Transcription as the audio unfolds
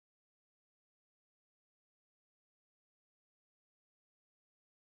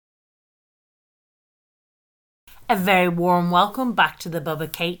A very warm welcome back to the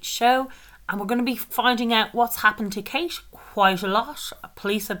Bubba Kate show, and we're going to be finding out what's happened to Kate quite a lot.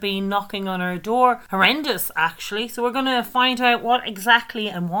 Police have been knocking on her door, horrendous actually, so we're going to find out what exactly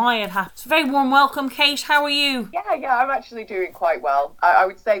and why it happened. So very warm welcome, Kate. How are you? Yeah, I'm actually doing quite well. I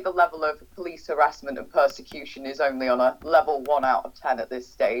would say the level of police harassment and persecution is only on a level 1 out of 10 at this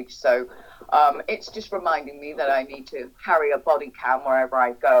stage, so it's just reminding me that I need to carry a body cam wherever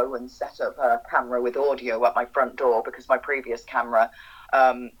I go and set up a camera with audio at my front door, because my previous camera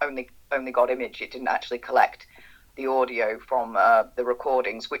only got image. It didn't actually collect the audio from the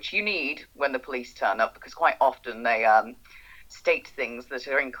recordings, which you need when the police turn up, because quite often they state things that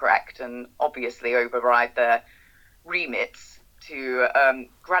are incorrect and obviously override their remits to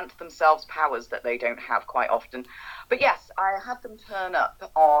grant themselves powers that they don't have quite often. But yes, I had them turn up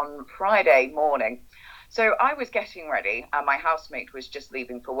on Friday morning. So I was getting ready, and my housemate was just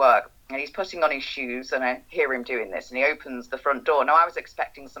leaving for work, and he's putting on his shoes, and I hear him doing this, and he opens the front door. Now, I was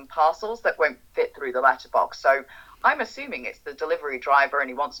expecting some parcels that won't fit through the letterbox, so I'm assuming it's the delivery driver and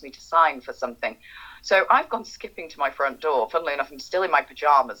he wants me to sign for something. So I've gone skipping to my front door. Funnily enough, I'm still in my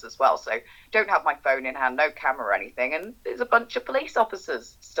pajamas as well, so don't have my phone in hand, no camera or anything, and there's a bunch of police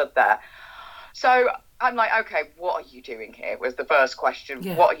officers stood there. So I'm like, okay, what are you doing here? Was the first question.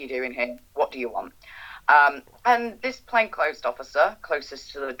 Yeah. What are you doing here? What do you want? And this plainclothes officer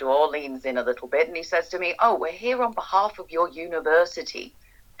closest to the door leans in a little bit, and he says to me, "Oh, we're here on behalf of your university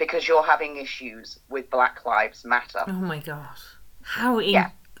because you're having issues with Black Lives Matter." Oh my God. How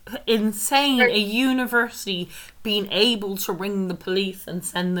insane, a university being able to ring the police and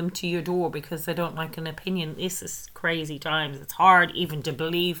send them to your door because they don't like an opinion. This is crazy times. It's hard even to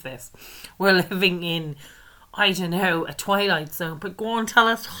believe this. We're living in, I don't know, a twilight zone. But go on, tell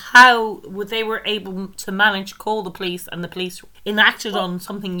us how they were able to manage to call the police, and the police enacted on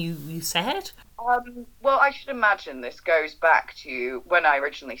something you said? Well, I should imagine this goes back to when I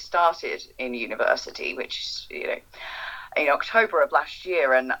originally started in university, which is, in October of last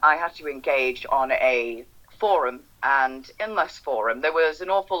year, and I had to engage on a forum, and in this forum there was an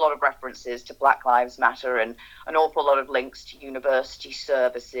awful lot of references to Black Lives Matter and an awful lot of links to university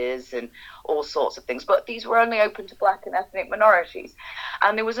services and all sorts of things, but these were only open to Black and ethnic minorities,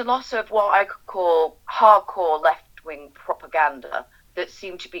 and there was a lot of what I could call hardcore left-wing propaganda that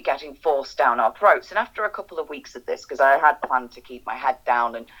seemed to be getting forced down our throats. And after a couple of weeks of this, because I had planned to keep my head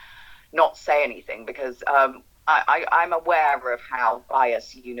down and not say anything, because I'm aware of how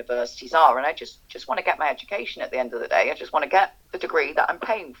biased universities are, and I just want to get my education at the end of the day. I just want to get the degree that I'm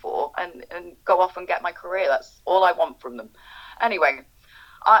paying for and go off and get my career. That's all I want from them. Anyway,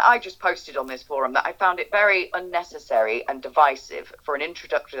 I just posted on this forum that I found it very unnecessary and divisive for an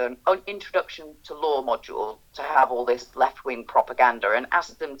introduction to law module to have all this left-wing propaganda, and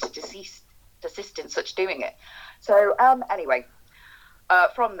asked them to desist in such doing it. So anyway,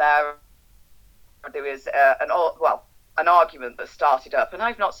 from there was an argument that started up, and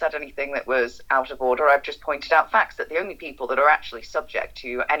I've not said anything that was out of order. I've just pointed out facts that the only people that are actually subject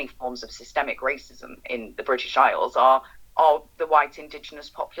to any forms of systemic racism in the British Isles are the white indigenous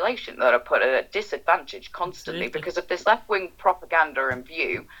population, that are put at a disadvantage constantly because of this left-wing propaganda and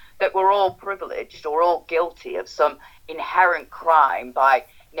view that we're all privileged or all guilty of some inherent crime by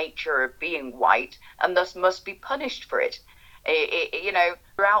nature of being white, and thus must be punished for it.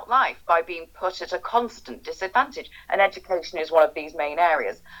 Throughout life by being put at a constant disadvantage, and education is one of these main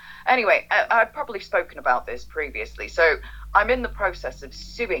areas. Anyway, I've probably spoken about this previously, so I'm in the process of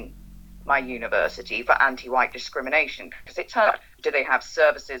suing my university for anti-white discrimination, because it turns out, do they have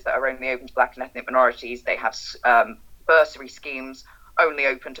services that are only open to Black and ethnic minorities? They have bursary schemes only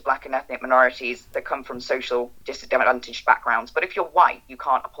open to Black and ethnic minorities that come from social disadvantaged backgrounds, but if you're white, you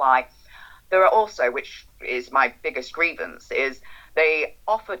can't apply. There are also, which is my biggest grievance, is they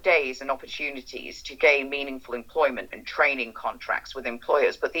offer days and opportunities to gain meaningful employment and training contracts with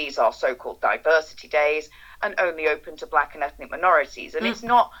employers, but these are so-called diversity days and only open to Black and ethnic minorities. And it's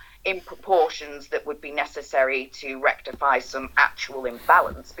not in proportions that would be necessary to rectify some actual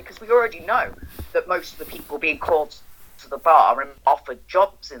imbalance, because we already know that most of the people being called to the bar and offered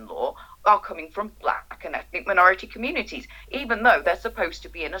jobs in law are coming from Black and ethnic minority communities, even though they're supposed to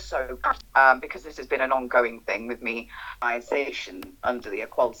be in a because this has been an ongoing thing with me, organisation under the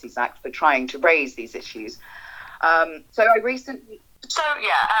Equalities Act for trying to raise these issues.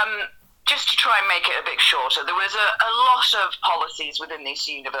 Just to try and make it a bit shorter, there was a lot of policies within this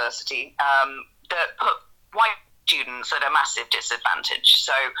university that put white students at a massive disadvantage.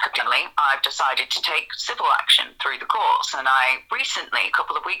 So, generally, I've decided to take civil action through the courts. And I recently, a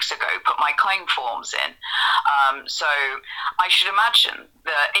couple of weeks ago, put my claim forms in. So I should imagine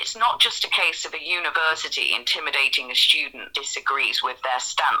that it's not just a case of a university intimidating a student disagrees with their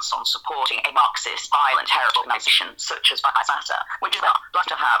stance on supporting a Marxist, violent, terrorist organisation such as Matter, which is like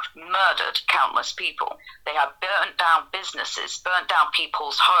to have murdered countless people. They have burnt down businesses, burnt down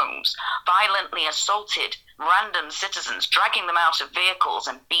people's homes, violently assaulted random citizens, dragging them out of vehicles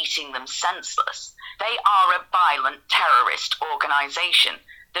and beating them senseless. They are a violent terrorist organisation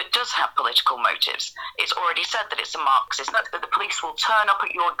that does have political motives. It's already said that it's a Marxist, that the police will turn up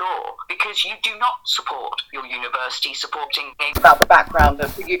at your door because you do not support your university supporting about the background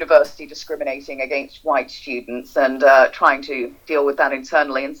of the university discriminating against white students and trying to deal with that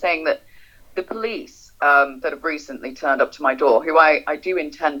internally, and saying that the police that have recently turned up to my door, who I do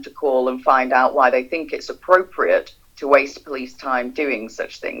intend to call and find out why they think it's appropriate to waste police time doing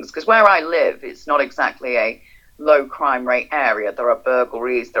such things, because where I live, it's not exactly a low crime rate area. There are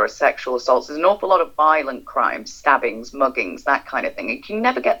burglaries, there are sexual assaults, there's an awful lot of violent crimes, stabbings, muggings, that kind of thing. You can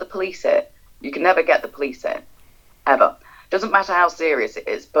never get the police here. You can never get the police here, ever. Doesn't matter how serious it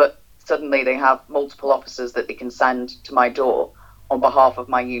is, but suddenly they have multiple officers that they can send to my door on behalf of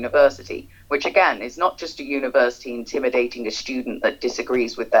my university, which again is not just a university intimidating a student that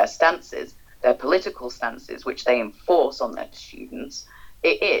disagrees with their stances, their political stances, which they enforce on their students.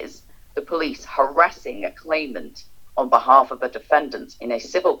 It is the police harassing a claimant on behalf of a defendant in a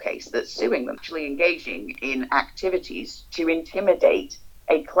civil case that's suing them, actually engaging in activities to intimidate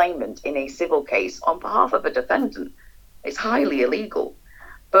a claimant in a civil case on behalf of a defendant. It's highly illegal.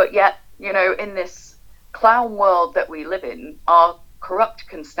 But yet, you know, in this clown world that we live in, our corrupt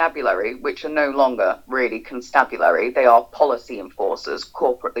constabulary, which are no longer really constabulary, they are policy enforcers,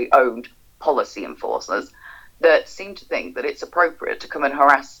 corporately owned policy enforcers, that seem to think that it's appropriate to come and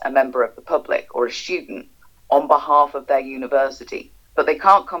harass a member of the public or a student on behalf of their university. But they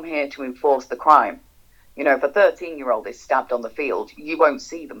can't come here to enforce the crime. You know, if a 13-year-old is stabbed on the field, you won't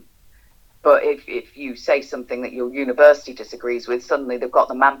see them. But if you say something that your university disagrees with, suddenly they've got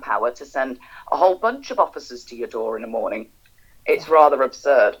the manpower to send a whole bunch of officers to your door in the morning. It's rather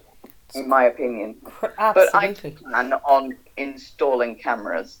absurd, in my opinion. Absolutely. But I plan on installing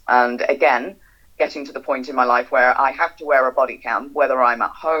cameras. And again, getting to the point in my life where I have to wear a body cam, whether I'm at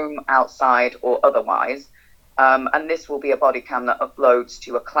home, outside, or otherwise. And this will be a body cam that uploads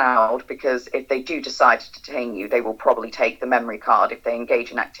to a cloud, because if they do decide to detain you, they will probably take the memory card if they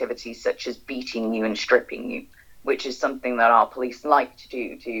engage in activities such as beating you and stripping you, which is something that our police like to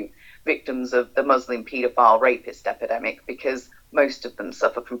do to victims of the Muslim paedophile rapist epidemic, because most of them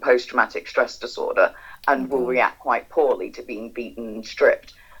suffer from post-traumatic stress disorder and will react quite poorly to being beaten and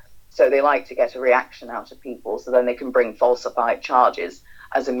stripped. So they like to get a reaction out of people, so then they can bring falsified charges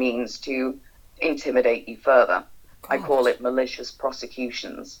as a means to intimidate you further. I call it malicious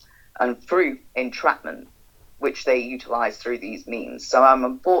prosecutions, and through entrapment, which they utilize through these means. So I'm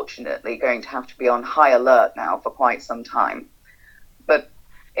unfortunately going to have to be on high alert now for quite some time. But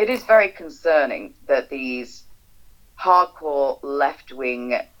it is very concerning that these hardcore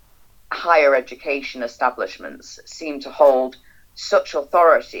left-wing higher education establishments seem to hold such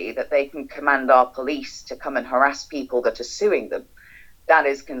authority that they can command our police to come and harass people that are suing them. That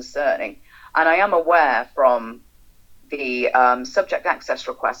is concerning. And I am aware from the subject access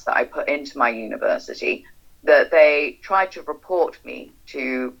request that I put into my university that they tried to report me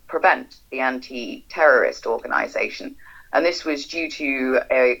to Prevent, the anti-terrorist organisation. And this was due to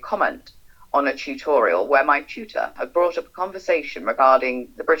a comment on a tutorial where my tutor had brought up a conversation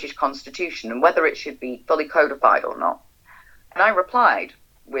regarding the British Constitution and whether it should be fully codified or not. And I replied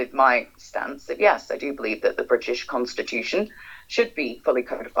with my stance that yes, I do believe that the British Constitution should be fully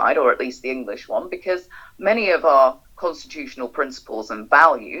codified, or at least the English one, because many of our constitutional principles and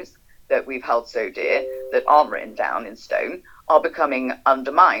values that we've held so dear that aren't written down in stone are becoming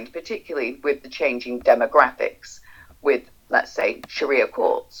undermined, particularly with the changing demographics, with, let's say, Sharia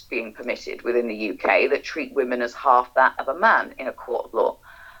courts being permitted within the UK that treat women as half that of a man in a court of law.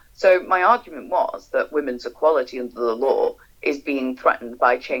 So my argument was that women's equality under the law is being threatened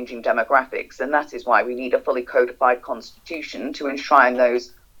by changing demographics, and that is why we need a fully codified constitution to enshrine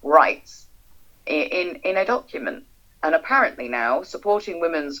those rights in a document. And apparently now, supporting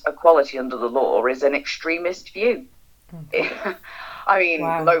women's equality under the law is an extremist view. I mean,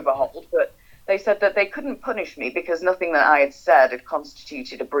 wow. Lo and behold, but they said that they couldn't punish me because nothing that I had said had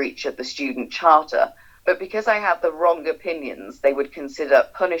constituted a breach of the student charter, but because I have the wrong opinions, they would consider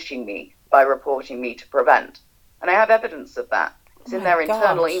punishing me by reporting me to Prevent. And I have evidence of that. It's in their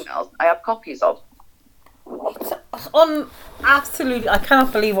internal emails. I have copies of. Absolutely, I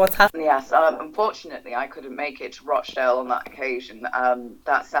cannot believe what's happening. Yes, unfortunately, I couldn't make it to Rochdale on that occasion.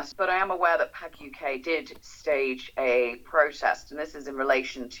 But I am aware that PAG UK did stage a protest, and this is in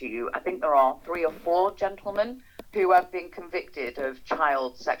relation to, I think there are 3 or 4 gentlemen who have been convicted of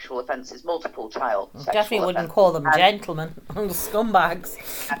child sexual offences, multiple child sexual Definitely wouldn't offences. call them gentlemen, scumbags.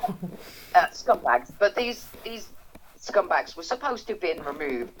 Scumbags, but these scumbags were supposed to have been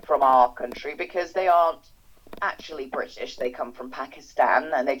removed from our country because they aren't actually British. They come from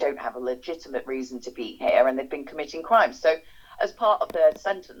Pakistan and they don't have a legitimate reason to be here, and they've been committing crimes. So as part of their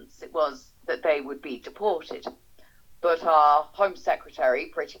sentence, it was that they would be deported. But our Home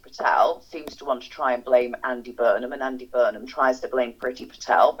Secretary, Priti Patel, seems to want to try and blame Andy Burnham, and Andy Burnham tries to blame Priti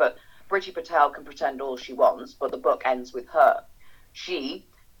Patel, but Priti Patel can pretend all she wants, but the book ends with her. She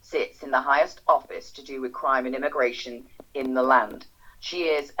sits in the highest office to do with crime and immigration in the land. She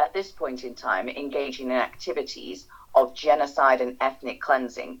is, at this point in time, engaging in activities of genocide and ethnic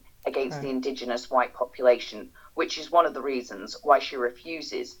cleansing against the indigenous white population, which is one of the reasons why she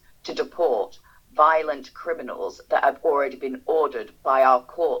refuses to deport violent criminals that have already been ordered by our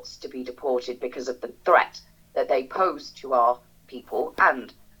courts to be deported because of the threat that they pose to our people,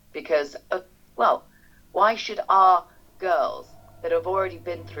 and because of, well, why should our girls that have already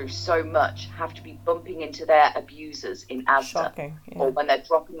been through so much have to be bumping into their abusers in Asda, or when they're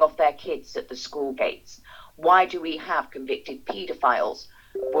dropping off their kids at the school gates? Why do we have convicted paedophiles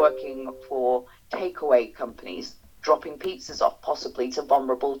working for takeaway companies, dropping pizzas off possibly to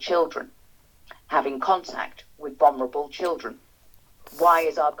vulnerable children, having contact with vulnerable children? Why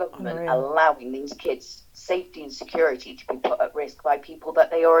is our government allowing these kids' safety and security to be put at risk by people that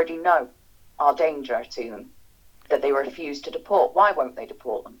they already know are danger to them, that they refuse to deport? Why won't they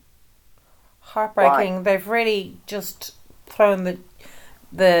deport them? Heartbreaking. Why? They've really just thrown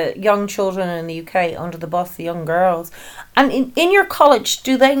the young children in the UK under the bus, the young girls. And in your college,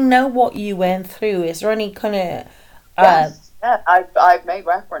 do they know what you went through? Is there any kind of... Yes, I've made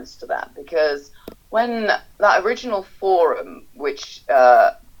reference to that, because when that original forum, which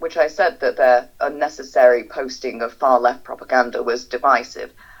I said that their unnecessary posting of far-left propaganda was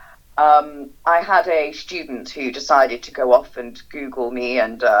divisive, I had a student who decided to go off and Google me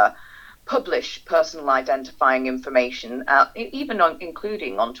and publish personal identifying information,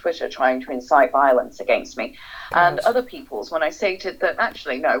 including on Twitter, trying to incite violence against me. And other people's, when I stated that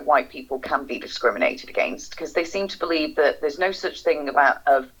actually, no, white people can be discriminated against, because they seem to believe that there's no such thing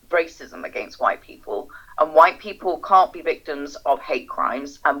of racism against white people, and white people can't be victims of hate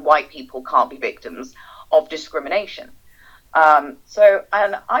crimes, and white people can't be victims of discrimination. And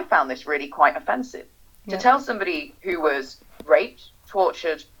I found this really quite offensive. To tell somebody who was raped,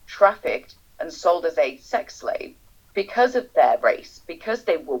 tortured, trafficked, and sold as a sex slave because of their race, because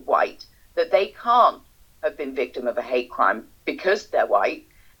they were white, that they can't have been victim of a hate crime because they're white,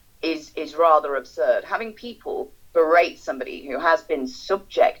 is rather absurd. Having people berate somebody who has been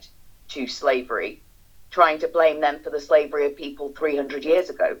subject to slavery, trying to blame them for the slavery of people 300 years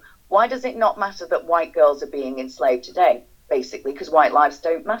ago. Why does it not matter that white girls are being enslaved today? Basically, because white lives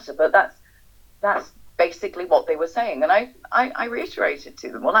don't matter. But that's basically what they were saying. And I reiterated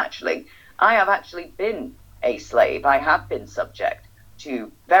to them, well, actually, I have actually been a slave. I have been subject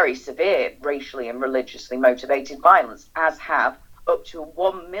to very severe racially and religiously motivated violence, as have up to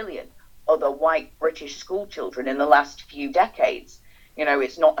 1 million other white British school children in the last few decades. You know,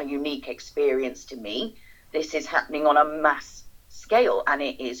 it's not a unique experience to me. This is happening on a mass scale, and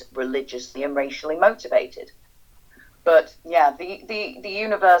it is religiously and racially motivated. But yeah, the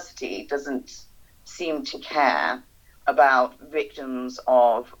university doesn't seem to care about victims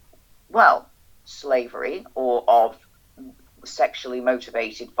of, well, slavery, or of sexually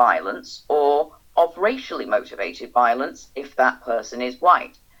motivated violence, or of racially motivated violence if that person is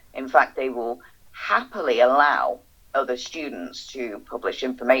white. In fact, they will happily allow other students to publish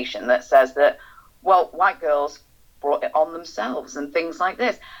information that says that, well, white girls brought it on themselves and things like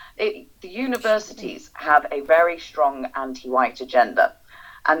this. The universities have a very strong anti-white agenda,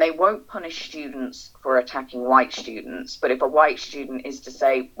 and they won't punish students for attacking white students. But if a white student is to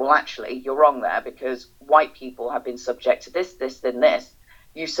say, well, actually, you're wrong there because white people have been subject to this, this, and this,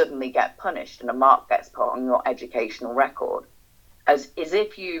 you suddenly get punished and a mark gets put on your educational record. As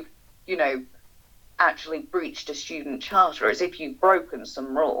if you've, actually breached a student charter, as if you've broken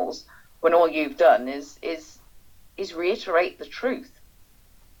some rules, when all you've done is reiterate the truth.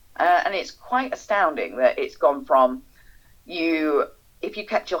 And it's quite astounding that it's gone from if you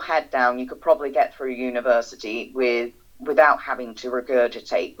kept your head down, you could probably get through university without having to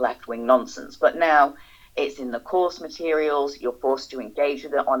regurgitate left-wing nonsense. But now It's in the course materials. You're forced to engage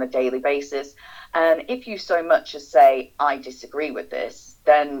with it on a daily basis. And if you so much as say, I disagree with this,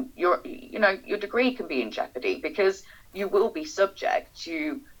 then your degree can be in jeopardy, because you will be subject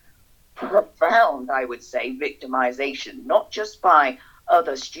to profound, I would say, victimization, not just by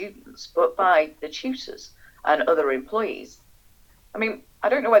other students, but by the tutors and other employees. I mean, I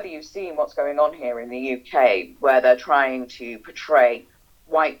don't know whether you've seen what's going on here in the UK, where they're trying to portray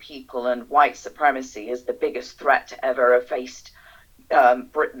white people and white supremacy as the biggest threat to ever have faced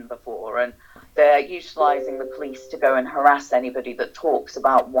Britain before. And they're utilising the police to go and harass anybody that talks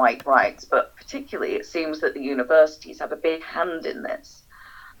about white rights. But particularly, it seems that the universities have a big hand in this.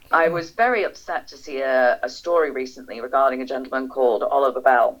 I was very upset to see a story recently regarding a gentleman called Oliver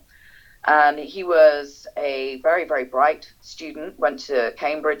Bell. And he was a very, very bright student, went to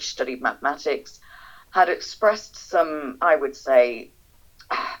Cambridge, studied mathematics, had expressed some, I would say,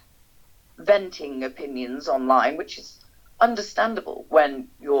 venting opinions online, which is understandable when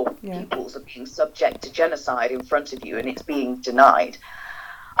your peoples are being subject to genocide in front of you and it's being denied.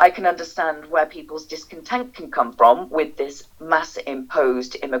 I can understand where people's discontent can come from with this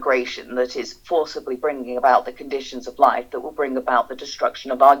mass-imposed immigration that is forcibly bringing about the conditions of life that will bring about the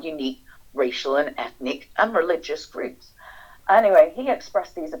destruction of our unique racial and ethnic and religious groups. Anyway, he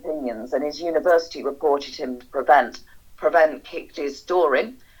expressed these opinions, and his university reported him to Prevent. Prevent kicked his door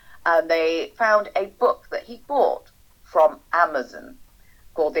in, and they found a book that he bought from Amazon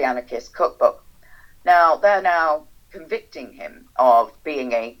called The Anarchist Cookbook. Now, they're now convicting him of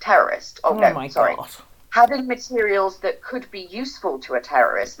being a terrorist. God. Having materials that could be useful to a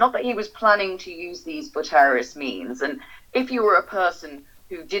terrorist. Not that he was planning to use these for terrorist means. And if you were a person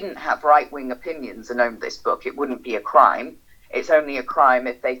who didn't have right-wing opinions and owned this book, it wouldn't be a crime. It's only a crime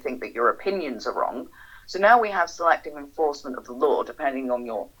if they think that your opinions are wrong. So now we have selective enforcement of the law, depending on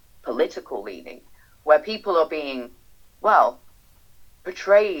your political leaning, where people are being, well,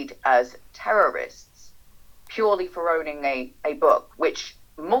 portrayed as terrorists purely for owning a book, which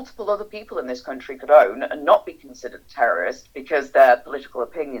multiple other people in this country could own and not be considered terrorists because their political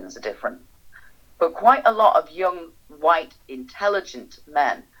opinions are different. But quite a lot of young, white, intelligent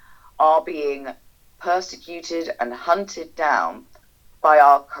men are being persecuted and hunted down by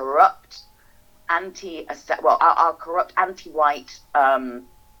our corrupt anti-white,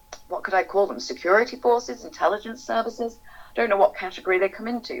 what could I call them? Security forces, intelligence services? I don't know what category they come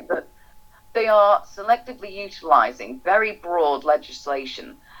into, but they are selectively utilising very broad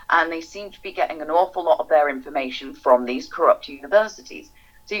legislation, and they seem to be getting an awful lot of their information from these corrupt universities.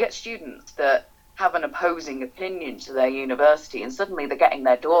 So you get students that have an opposing opinion to their university, and suddenly they're getting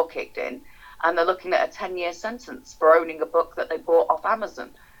their door kicked in, and they're looking at a 10-year sentence for owning a book that they bought off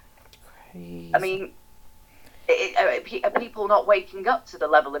Amazon. Crazy. I mean, are people not waking up to the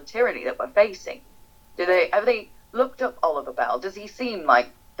level of tyranny that we're facing? Have they looked up Oliver Bell? Does he seem like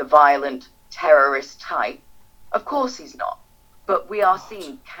the violent terrorist type? Of course he's not. But we are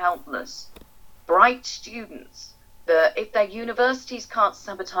seeing countless bright students that, if their universities can't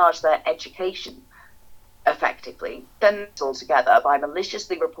sabotage their education effectively, then it's altogether by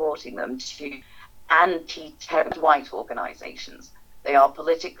maliciously reporting them to anti-terrorist white organisations. They are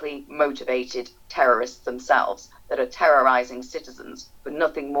politically motivated terrorists themselves that are terrorising citizens for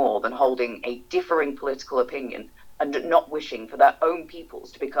nothing more than holding a differing political opinion and not wishing for their own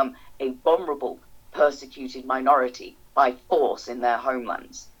peoples to become a vulnerable, persecuted minority by force in their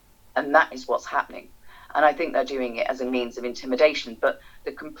homelands. And that is what's happening. And I think they're doing it as a means of intimidation. But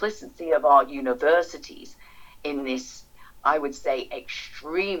the complicity of our universities in this, I would say,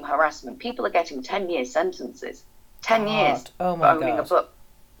 extreme harassment. People are getting 10-year sentences. 10 years for owning a book.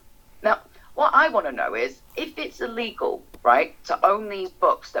 Now, what I want to know is, if it's illegal, right, to own these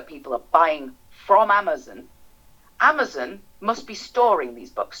books that people are buying from Amazon, Amazon must be storing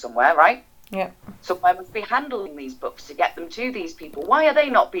these books somewhere, right? Yeah. Somewhere must be handling these books to get them to these people. Why are they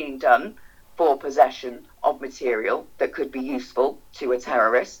not being done for possession of material that could be useful to a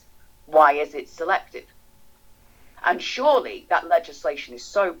terrorist? Why is it selective? And surely that legislation is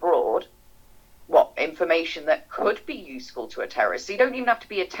so broad, information that could be useful to a terrorist. So you don't even have to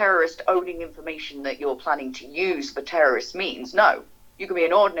be a terrorist owning information that you're planning to use for terrorist means. No, you can be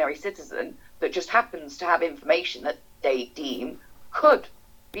an ordinary citizen that just happens to have information that they deem could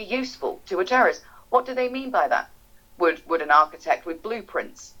be useful to a terrorist. What do they mean by that? Would an architect with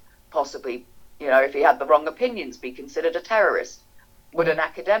blueprints possibly, if he had the wrong opinions, be considered a terrorist? Would an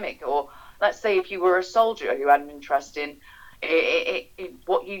academic, or let's say if you were a soldier who had an interest in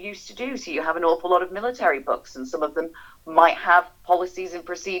what you used to do, so you have an awful lot of military books, and some of them might have policies and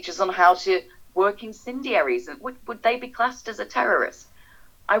procedures on how to work incendiaries, and would they be classed as a terrorist?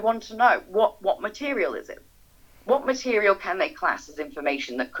 I want to know what material is it? What material can they class as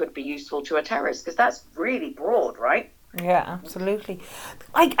information that could be useful to a terrorist? Because that's really broad, right? Yeah, absolutely.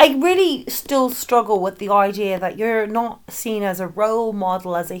 I really still struggle with the idea that you're not seen as a role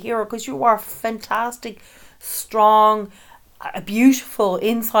model, as a hero, because you are fantastic, strong, a beautiful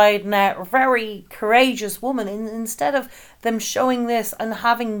inside and out, very courageous woman. And instead of them showing this and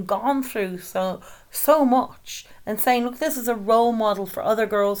having gone through so much and saying, look, this is a role model for other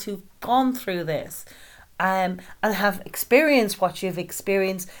girls who've gone through this, and have experienced what you've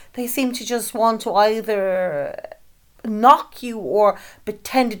experienced, they seem to just want to either knock you or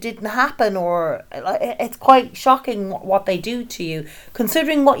pretend it didn't happen, or it's quite shocking what they do to you,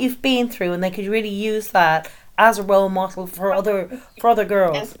 considering what you've been through, and they could really use that as a role model for other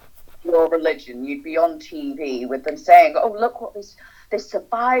girls. Your religion, you'd be on TV with them saying, oh, look what this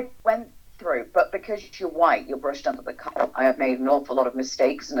survivor went through, but because you're white, you're brushed under the carpet. I have made an awful lot of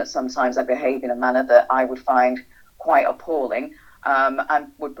mistakes, and sometimes I behave in a manner that I would find quite appalling,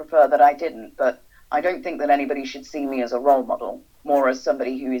 and would prefer that I didn't, but I don't think that anybody should see me as a role model, more as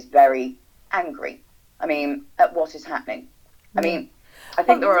somebody who is very angry, at what is happening. I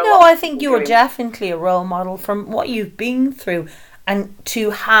think there are I think you are definitely a role model from what you've been through, and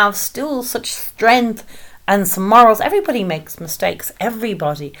to have still such strength and some morals. Everybody makes mistakes,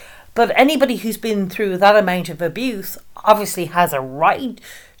 everybody. But anybody who's been through that amount of abuse obviously has a right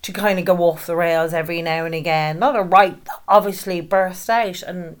to kind of go off the rails every now and again. Not a right, obviously, burst out.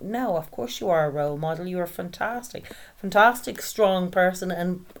 And no, of course you are a role model. You are fantastic. Fantastic, strong person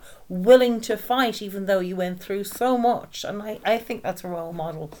and willing to fight even though you went through so much. And I think that's a role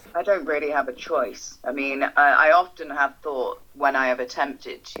model. I don't really have a choice. I often have thought when I have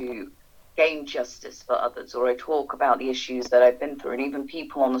attempted to gain justice for others, or I talk about the issues that I've been through, and even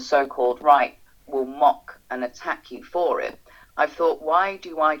people on the so-called right will mock and attack you for it. I've thought, why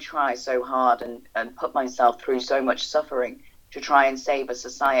do I try so hard and put myself through so much suffering to try and save a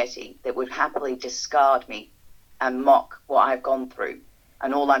society that would happily discard me and mock what I've gone through?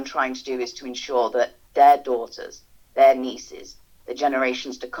 And all I'm trying to do is to ensure that their daughters, their nieces, the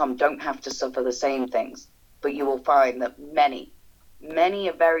generations to come don't have to suffer the same things. But you will find that many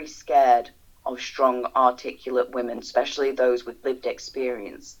are very scared of strong, articulate women, especially those with lived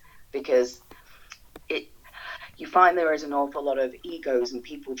experience, because you find there is an awful lot of egos and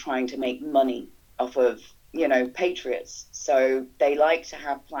people trying to make money off of, patriots. So they like to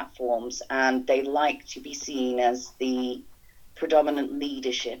have platforms and they like to be seen as the predominant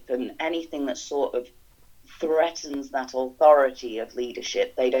leadership, and anything that sort of threatens that authority of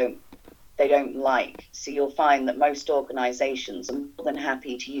leadership, they don't like. So you'll find that most organizations are more than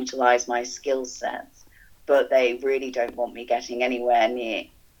happy to utilize my skill sets, but they really don't want me getting anywhere near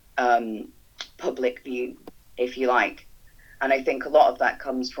public view, if you like. And I think a lot of that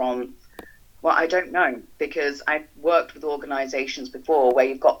comes from, well, I don't know, because I've worked with organizations before where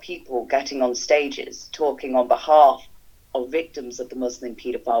you've got people getting on stages talking on behalf of victims of the Muslim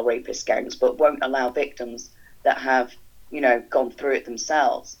paedophile rapist gangs, but won't allow victims that have, gone through it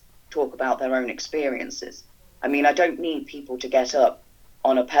themselves talk about their own experiences. I don't need people to get up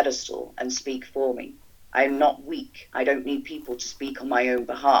on a pedestal and speak for me. I am not weak. I don't need people to speak on my own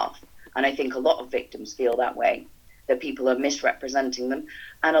behalf. And I think a lot of victims feel that way, that people are misrepresenting them.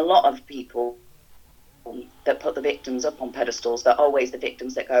 And a lot of people that put the victims up on pedestals, they're always the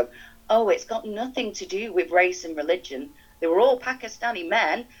victims that go, oh, it's got nothing to do with race and religion. They were all Pakistani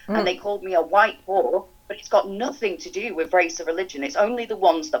men and they called me a white whore, but it's got nothing to do with race or religion. It's only the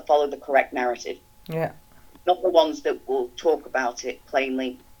ones that follow the correct narrative. Yeah. Not the ones that will talk about it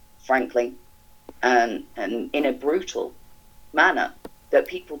plainly, frankly, and in a brutal manner that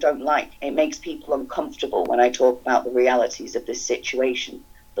people don't like. It makes people uncomfortable when I talk about the realities of this situation,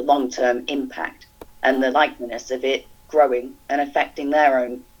 the long-term impact, and the likeliness of it growing and affecting their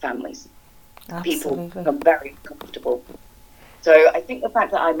own families. Absolutely. People become very comfortable. So I think the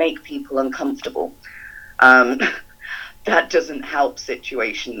fact that I make people uncomfortable, that doesn't help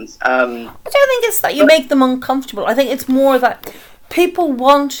situations. I don't think it's that you make them uncomfortable. I think it's more that people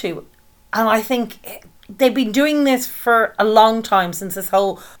want to, and I think they've been doing this for a long time, since this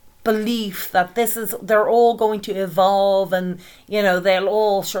whole belief that they're all going to evolve, and they'll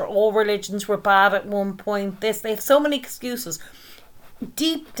all religions were bad at one point. They have so many excuses.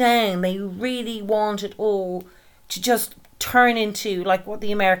 Deep down, they really want it all to just turn into like what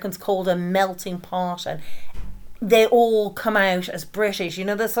the Americans called a melting pot, and they all come out as British.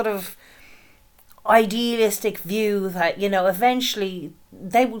 This sort of idealistic view that eventually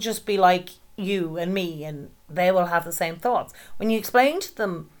they will just be like you and me, and they will have the same thoughts. When you explain to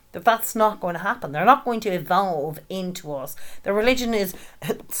them That's not going to happen. They're not going to evolve into us. The religion is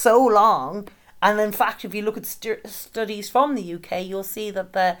so long, and in fact, if you look at studies from the UK, you'll see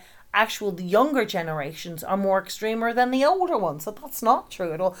that the younger generations are more extremer than the older ones. So that's not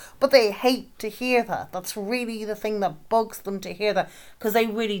true at all. But they hate to hear that. That's really the thing that bugs them, to hear that, because they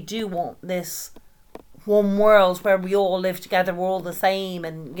really do want this one world where we all live together, we're all the same,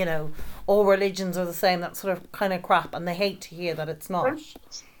 and all religions are the same, that sort of kind of crap, and they hate to hear that it's not. I don't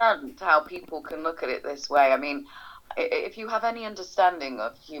understand how people can look at it this way. I mean, if you have any understanding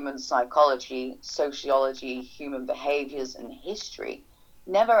of human psychology, sociology, human behaviors, and history,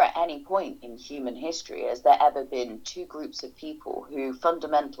 never at any point in human history has there ever been two groups of people who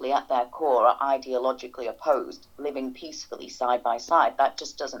fundamentally at their core are ideologically opposed living peacefully side by side. That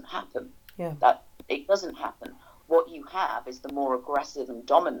just doesn't happen. Yeah. It doesn't happen. What you have is the more aggressive and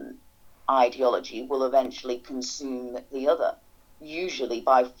dominant ideology will eventually consume the other, usually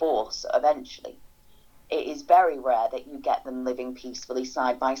by force eventually. It is very rare that you get them living peacefully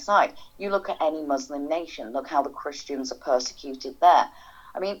side by side. You look at any Muslim nation, look how the Christians are persecuted there.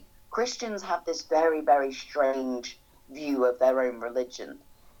 I mean, Christians have this very, very strange view of their own religion,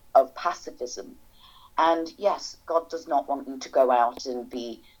 of pacifism. And yes, God does not want you to go out and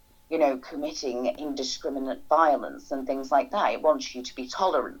be committing indiscriminate violence and things like that. It wants you to be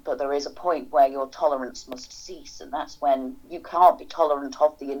tolerant, but there is a point where your tolerance must cease, and that's when you can't be tolerant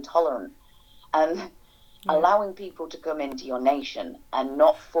of the intolerant. And allowing people to come into your nation and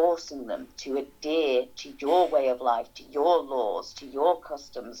not forcing them to adhere to your way of life, to your laws, to your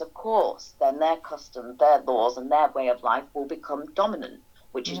customs, of course, then their customs, their laws, and their way of life will become dominant,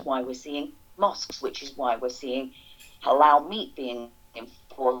 which is why we're seeing mosques, which is why we're seeing halal meat being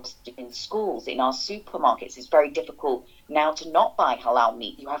enforced in schools, in our supermarkets. It's very difficult now to not buy halal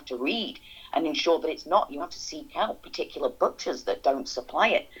meat. You have to read and ensure that it's not. You have to seek out particular butchers that don't supply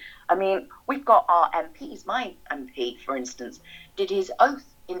it. I mean, we've got our MPs. My MP, for instance, did his oath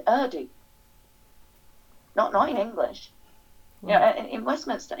in Urdu, not in English. In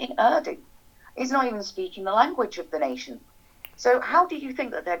Westminster, in Urdu. He's not even speaking the language of the nation. So how do you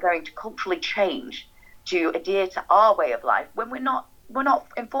think that they're going to culturally change to adhere to our way of life when we're not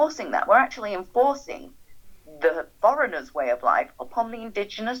enforcing that? We're actually enforcing the foreigners' way of life upon the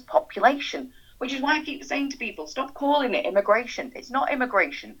indigenous population, which is why I keep saying to people, stop calling it immigration. It's not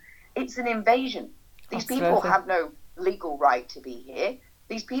immigration. It's an invasion. These people have no legal right to be here.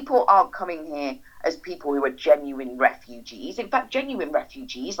 These people aren't coming here as people who are genuine refugees. In fact, genuine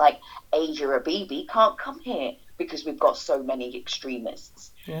refugees like Asia Abibi can't come here because we've got so many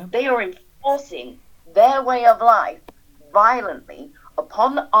extremists. Yeah. They are enforcing their way of life violently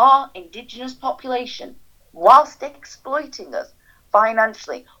upon our indigenous population whilst exploiting us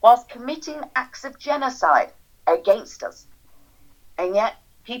financially, whilst committing acts of genocide against us. And yet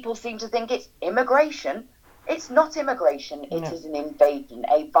people seem to think it's immigration. It's not immigration. It is an invasion,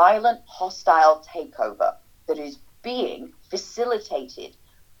 a violent, hostile takeover that is being facilitated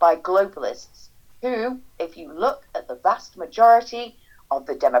by globalists who, if you look at the vast majority of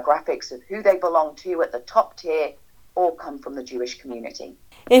the demographics of who they belong to at the top tier, all come from the Jewish community.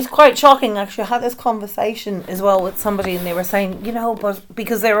 It's quite shocking, actually. I had this conversation as well with somebody, and they were saying, but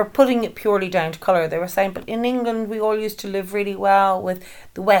because they were putting it purely down to colour, they were saying, but in England we all used to live really well with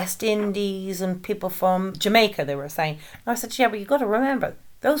the West Indies and people from Jamaica, they were saying. And I said, yeah, but you've got to remember,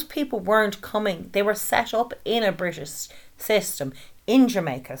 those people weren't coming. They were set up in a British system in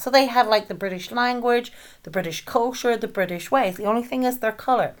Jamaica. So they had like the British language, the British culture, the British ways. The only thing is their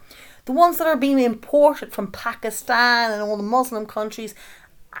colour. The ones that are being imported from Pakistan and all the Muslim countries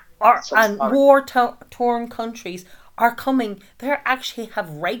and war-torn countries are coming. They actually have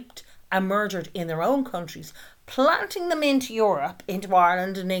raped and murdered in their own countries, planting them into Europe, into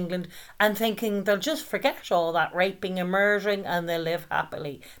Ireland and England, and thinking they'll just forget all that raping and murdering and they'll live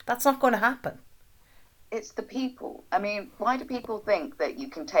happily. That's not going to happen. It's the people. I mean, why do people think that you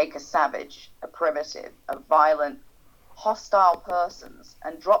can take a savage, a primitive, a violent, hostile persons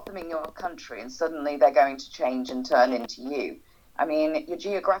and drop them in your country and suddenly they're going to change and turn into you? I mean, your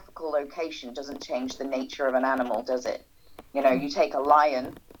geographical location doesn't change the nature of an animal, does it? You take a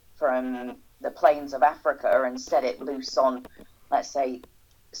lion from the plains of Africa and set it loose on, let's say,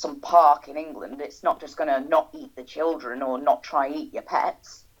 some park in England. It's not just going to not eat the children or not try eat your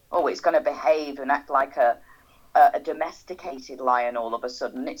pets. Oh, it's going to behave and act like a domesticated lion all of a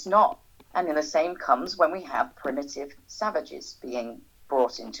sudden. It's not. And then the same comes when we have primitive savages being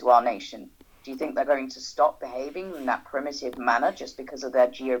brought into our nation. Do you think they're going to stop behaving in that primitive manner just because of their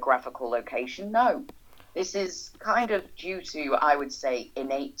geographical location? No. This is kind of due to, I would say,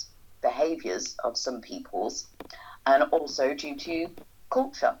 innate behaviors of some peoples, and also due to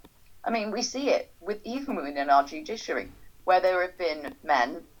culture. I mean, we see it even within our judiciary, where there have been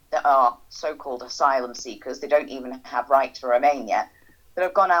men that are so-called asylum seekers, they don't even have right to remain yet, that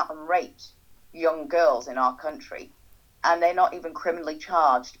have gone out and raped young girls in our country, and they're not even criminally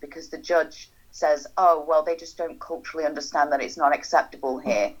charged because the judge says, oh, well, they just don't culturally understand that it's not acceptable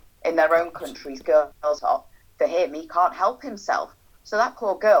here. In their own countries, girls are, for him, he can't help himself. So that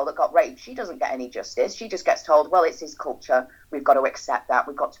poor girl that got raped, she doesn't get any justice. She just gets told, well, it's his culture. We've got to accept that.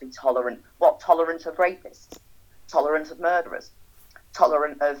 We've got to be tolerant. What? Tolerant of rapists? Tolerant of murderers?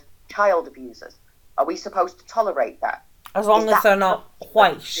 Tolerant of child abusers? Are we supposed to tolerate that? As long as they're not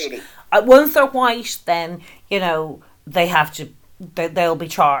white. Really? Once they're white, then, they have to, they'll be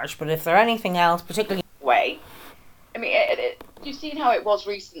charged. But if they're anything else, particularly... Way. I mean, you've seen how it was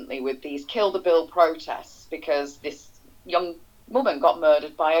recently with these Kill the Bill protests because this young woman got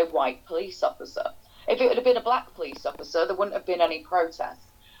murdered by a white police officer. If it had been a black police officer, there wouldn't have been any protests.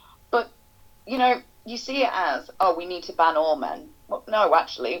 But, you see it as, oh, we need to ban all men. Well, no,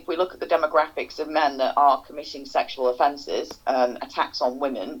 actually, if we look at the demographics of men that are committing sexual offences and attacks on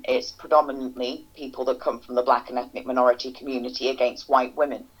women, it's predominantly people that come from the black and ethnic minority community against white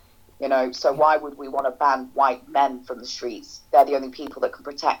women. So why would we want to ban white men from the streets? They're the only people that can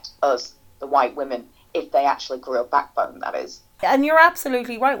protect us, the white women, if they actually grew a backbone, that is. And you're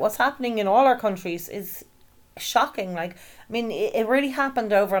absolutely right. What's happening in all our countries is shocking. It really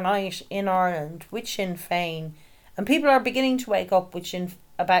happened overnight in Ireland with Sinn Féin. And people are beginning to wake up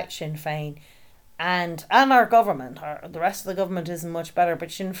about Sinn Féin. And our government, the rest of the government isn't much better,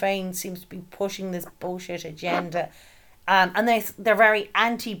 but Sinn Féin seems to be pushing this bullshit agenda. And they're very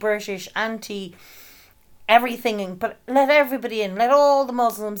anti-British, anti-everything, but let everybody in, let all the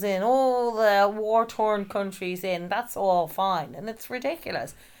Muslims in, all the war-torn countries in, that's all fine. And it's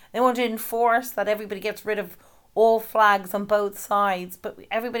ridiculous. They want to enforce that everybody gets rid of all flags on both sides, but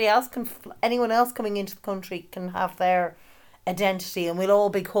anyone else coming into the country can have their identity and we'll all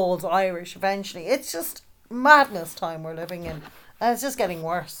be called Irish eventually. It's just madness time we're living in, and it's just getting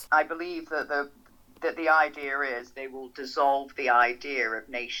worse. I believe that the idea is they will dissolve the idea of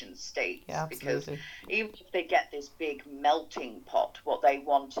nation states, because even if they get this big melting pot, what they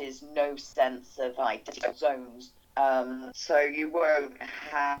want is no sense of identity zones. So you won't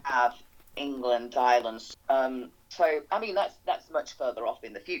have England, Ireland. That's much further off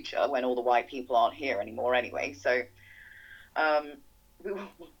in the future when all the white people aren't here anymore anyway. So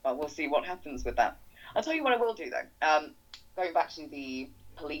we'll see what happens with that. I'll tell you what I will do though. Going back to the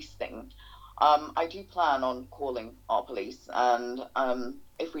police thing, I do plan on calling our police, and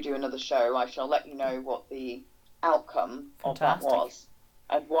if we do another show, I shall let you know what the outcome of that was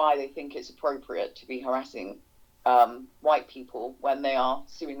and why they think it's appropriate to be harassing white people when they are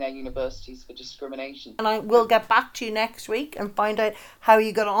suing their universities for discrimination. And I will get back to you next week and find out how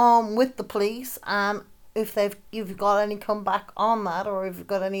you got on with the police, and if you've got any comeback on that, or if you've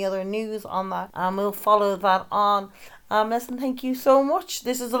got any other news on that, and we'll follow that on. Listen, thank you so much.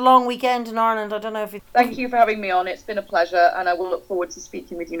 This is a long weekend in Ireland. I don't know if you... Thank you for having me on. It's been a pleasure, and I will look forward to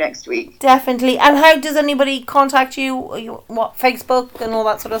speaking with you next week. Definitely. And how does anybody contact you? What, Facebook and all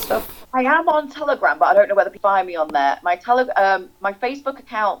that sort of stuff? I am on Telegram, but I don't know whether people find me on there. My Facebook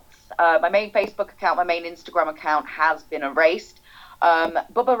account, my main Facebook account, my main Instagram account has been erased.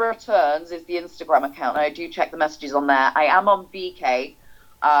 Bubba Returns is the Instagram account, and I do check the messages on there. I am on VK.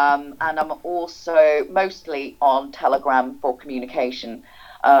 And I'm also mostly on Telegram for communication.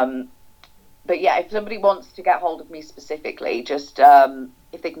 But yeah, if somebody wants to get hold of me specifically, just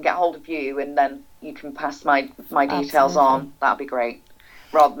if they can get hold of you, and then you can pass my details on, that'd be great.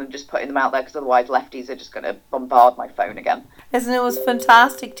 Rather than just putting them out there, because otherwise lefties are just going to bombard my phone again. Listen, it was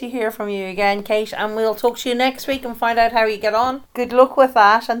fantastic to hear from you again, Kate, and we'll talk to you next week and find out how you get on. Good luck with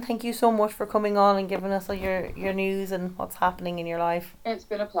that, and thank you so much for coming on and giving us all your news and what's happening in your life. It's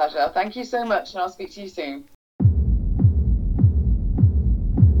been a pleasure. Thank you so much, and I'll speak to you soon.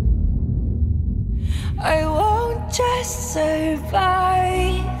 I won't just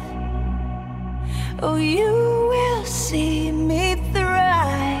survive. Oh, you will see me thrive.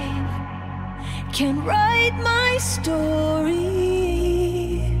 Can write my story.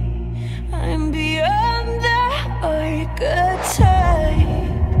 I'm beyond the archetype.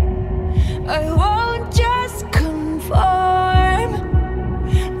 I won't just conform.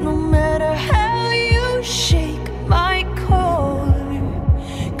 No matter how you shake my core,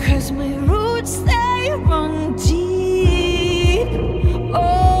 'cause my roots, they run deep.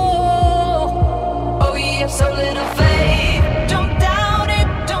 Oh, you have so little faith. Don't doubt it,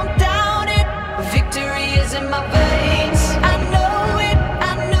 don't doubt it. Victory is in my veins. I know it.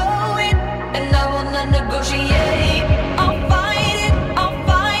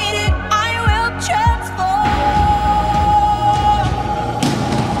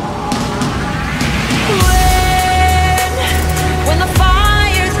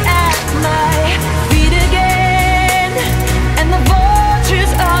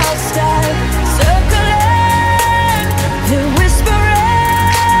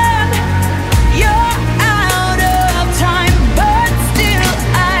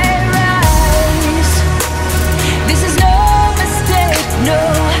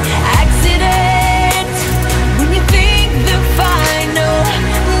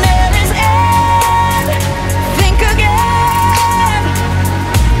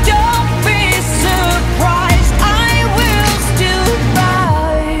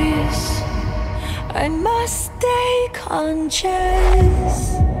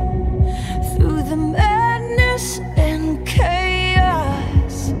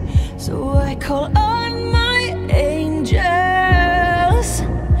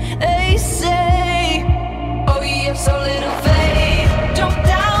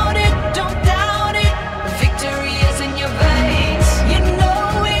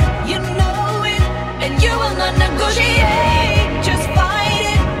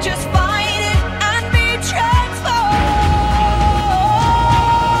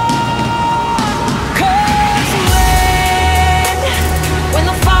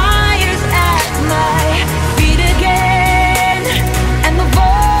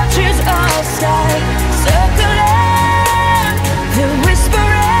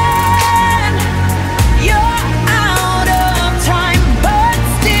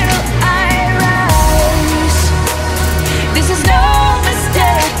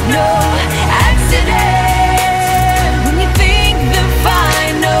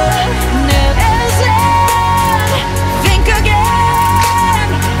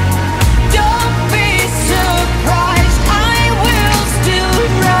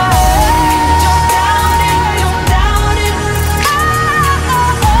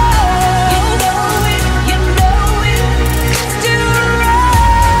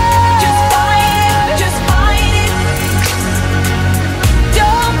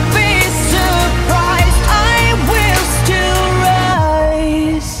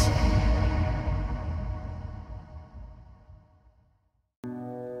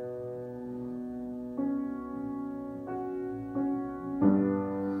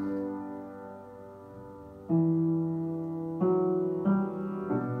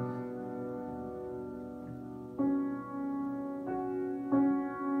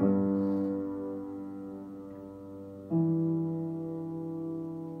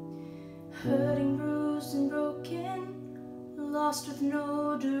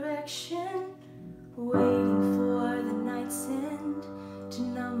 no direction, waiting for the night's end to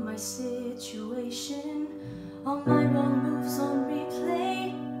numb my situation. All my wrong moves on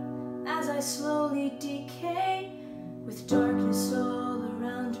replay as I slowly decay with darkness all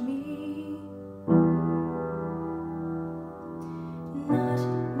around me. Not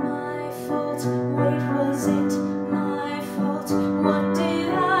my fault, wait, was it my fault? What did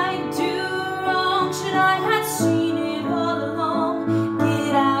I do wrong? Should I have seen it all along?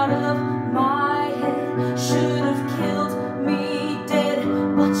 Get out of my head, should have killed me dead,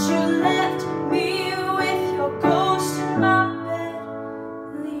 but you left me with your ghost in my bed.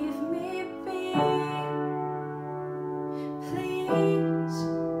 Leave me be, please,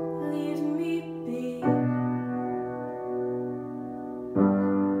 leave me be.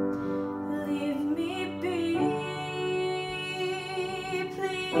 Leave me be,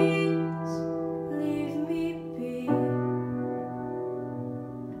 please, leave me be.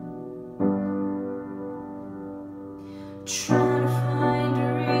 Trying to find a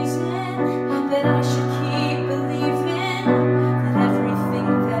reason that I should keep believing that everything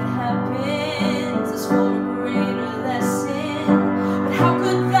that happens is for a greater lesson. But how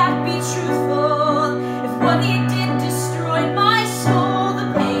could that be truthful if what he did destroyed my soul? The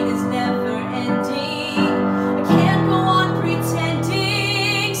pain is never ending. I can't go on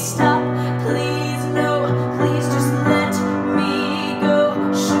pretending. Stop, please, no, please just let me go.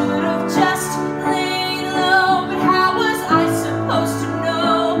 Should have just laid low, but how was I supposed to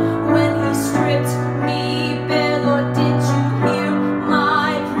know when he stripped me bare? Lord, did you hear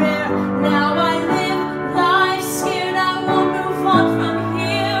my prayer? Now I live life scared, I won't move on from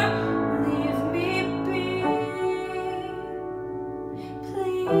here. Leave me be,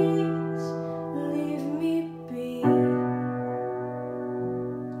 please, leave me be.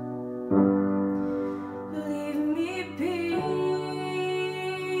 Leave me be,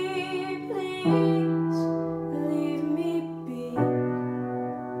 please, leave me be.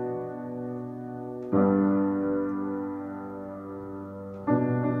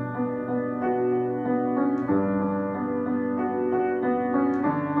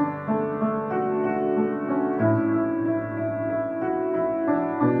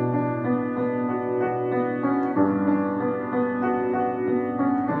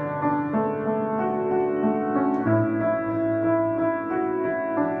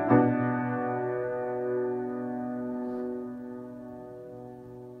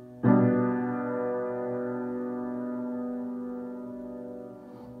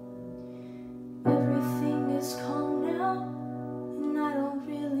 Everything is calm now, and I don't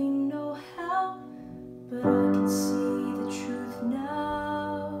really know how, but I can see the truth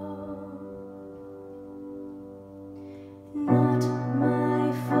now. Not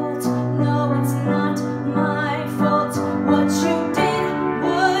my fault, no, it's not my fault. What you did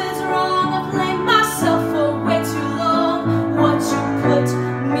was wrong. I blamed myself for way too long. What you put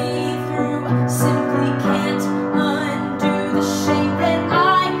me through simply can't undo the shame that I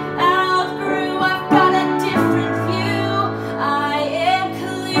outgrew. I've got a different view. I am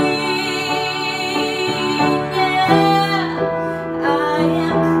clean, yeah, I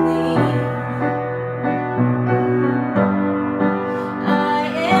am clean. I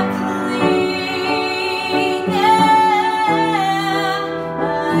am clean, yeah, I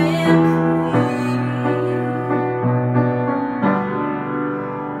am